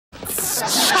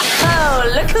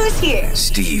Who's here?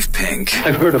 Steve Penk.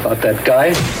 I've heard about that guy.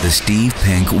 The Steve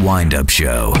Penk Wind-Up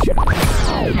Show.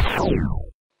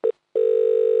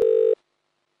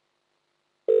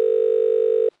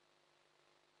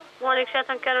 Morning,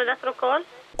 Shelton Canada call.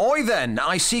 Oi then,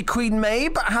 I see Queen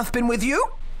Mabe hath been with you.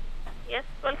 Yes,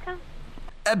 welcome.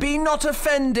 Be not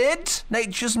offended,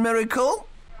 nature's miracle.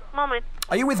 Moment.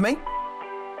 Are you with me?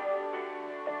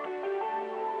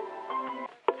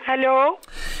 Hello?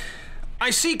 I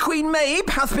see Queen Mabe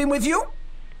hath been with you.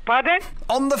 Pardon?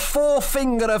 On the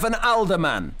forefinger of an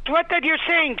alderman. What are you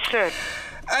saying, sir?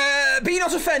 Be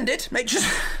not offended,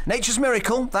 nature's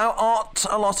miracle, thou art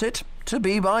allotted to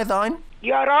be by thine.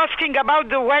 You are asking about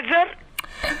the weather?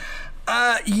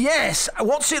 Yes.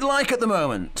 What's it like at the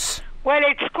moment? Well,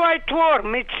 it's quite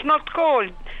warm. It's not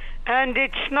cold. And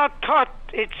it's not hot.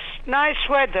 It's nice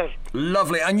weather.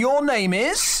 Lovely. And your name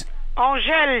is?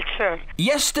 Angèle, sir.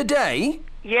 Yesterday,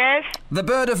 Yes? the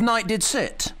bird of night did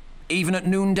sit, even at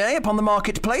noonday upon the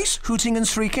marketplace, hooting and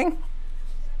shrieking.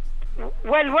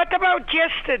 Well, what about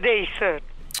yesterday, sir?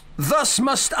 Thus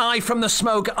must I from the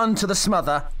smoke unto the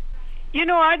smother. You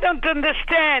know, I don't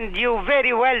understand you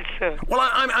very well, sir. Well,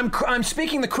 I'm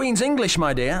speaking the Queen's English,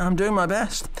 my dear. I'm doing my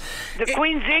best. The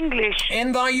Queen's English?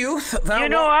 In thy youth, thou... You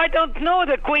know, I don't know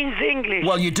the Queen's English.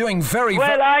 Well, you're doing very...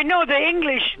 Well, I know the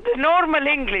English, the normal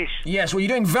English. Yes, well, you're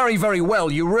doing very, very well.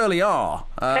 You really are.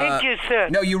 Thank you, sir.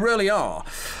 No, you really are.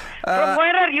 From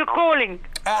where are you calling?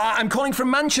 I'm calling from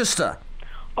Manchester.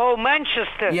 Oh,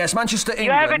 Manchester. Yes, Manchester, England.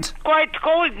 You have it quite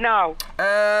cold now.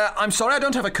 I'm sorry, I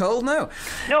don't have a cold, no.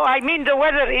 No, I mean the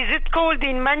weather. Is it cold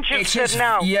in Manchester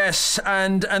now? Yes,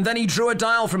 and then he drew a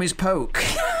dial from his poke.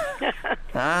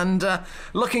 And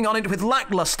looking on it with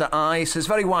lacklustre eye, says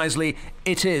very wisely,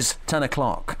 it is 10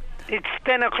 o'clock. It's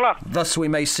 10 o'clock. Thus we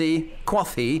may see,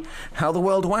 quoth he, how the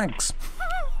world wags.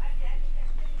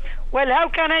 Well, how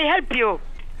can I help you?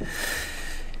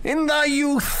 In thy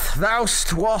youth thou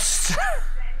wast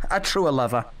a truer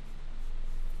lover.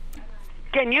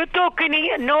 Can you talk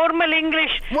in normal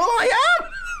English? Well, I am.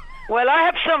 Well, I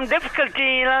have some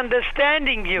difficulty in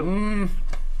understanding you.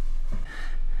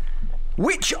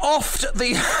 Which oft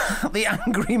the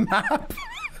angry map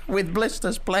with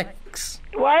blisters plex.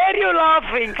 Why are you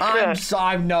laughing, sir?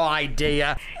 I've no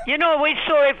idea. You know, we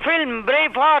saw a film,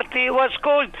 Braveheart. It was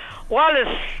called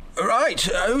Wallace. Right,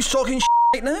 who's talking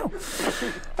right now?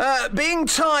 Being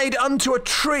tied unto a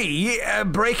tree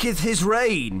breaketh his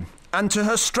rein, and to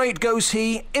her straight goes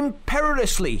he,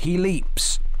 imperiously he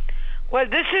leaps. Well,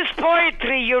 this is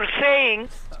poetry you're saying.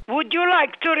 Would you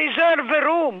like to reserve a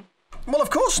room? Well, of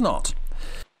course not.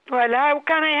 Well, how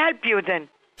can I help you then?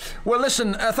 Well,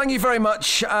 listen, thank you very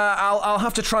much. I'll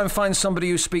have to try and find somebody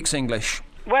who speaks English.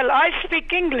 Well, I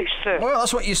speak English, sir. Well,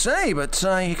 that's what you say, but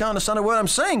you can't understand a word I'm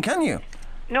saying, can you?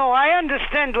 No, I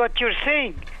understand what you're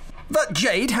saying. That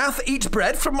jade hath eat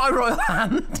bread from my royal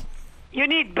hand. You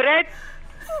need bread?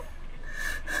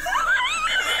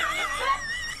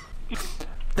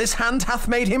 This hand hath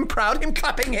made him proud, him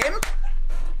clapping him.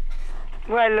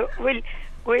 Well,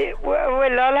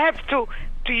 I'll have to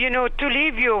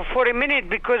leave you for a minute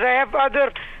because I have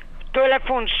other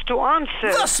telephones to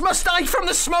answer. Thus must I from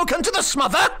the smoke unto the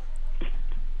smother.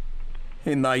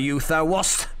 In thy youth thou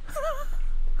wast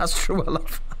as true a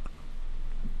love.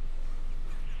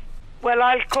 Well,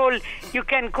 I'll call. You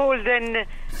can call then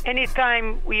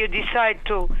anytime you decide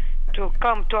to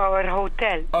come to our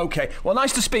hotel. Okay. Well,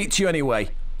 nice to speak to you anyway.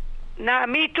 Nah,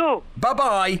 me too.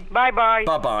 Bye-bye. Bye-bye.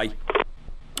 Bye-bye.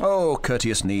 Oh,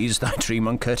 courteous knees, thy dream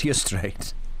uncourteous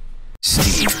straight.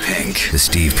 Steve Penk. The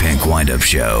Steve Penk Wind-Up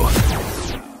Show.